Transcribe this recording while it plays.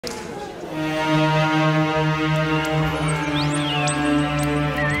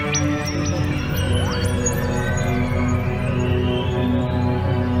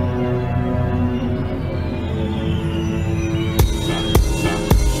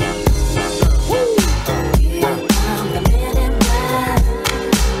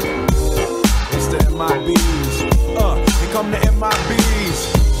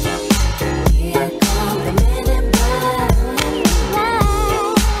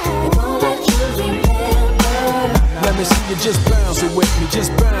me see you just bounce it with me,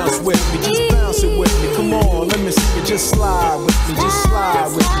 just bounce with me, just bounce it with me. Come on, let me see you just slide with me, just slide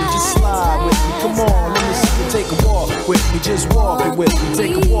with me, just slide with me. Come on, let me see you take a walk with me, just walk it with me,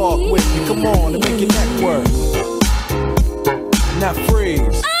 take a walk with me. Come on, and make your neck work. Now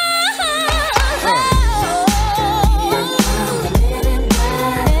freeze.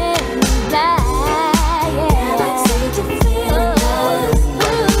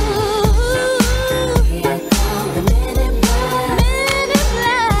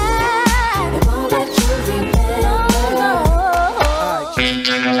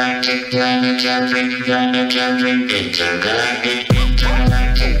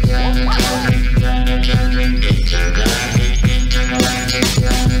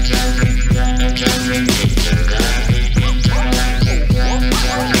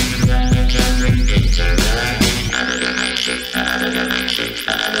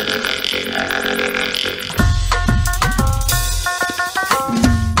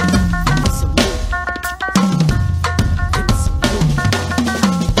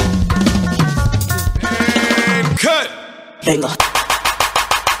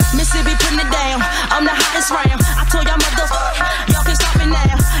 Mississippi putting it down, I'm the hottest round. I told y'all y'all can stop me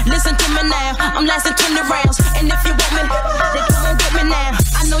now. Listen to me now, I'm lasting 20 rounds. And if you want me, then come and get me now.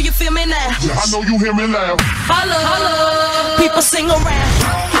 I know you feel me now. Yeah, I know you hear me loud. Holla, holla, people sing around.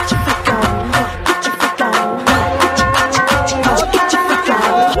 Get your freak on, get your freak on, get your freak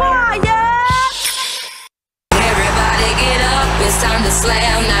on. Why, yeah? Everybody get up, it's time to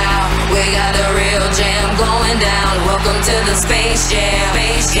slam now. We got a real jam going down. Welcome to the Space Jam.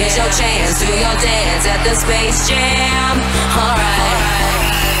 Get your chance, do your dance at the Space Jam.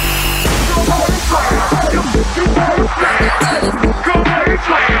 Alright.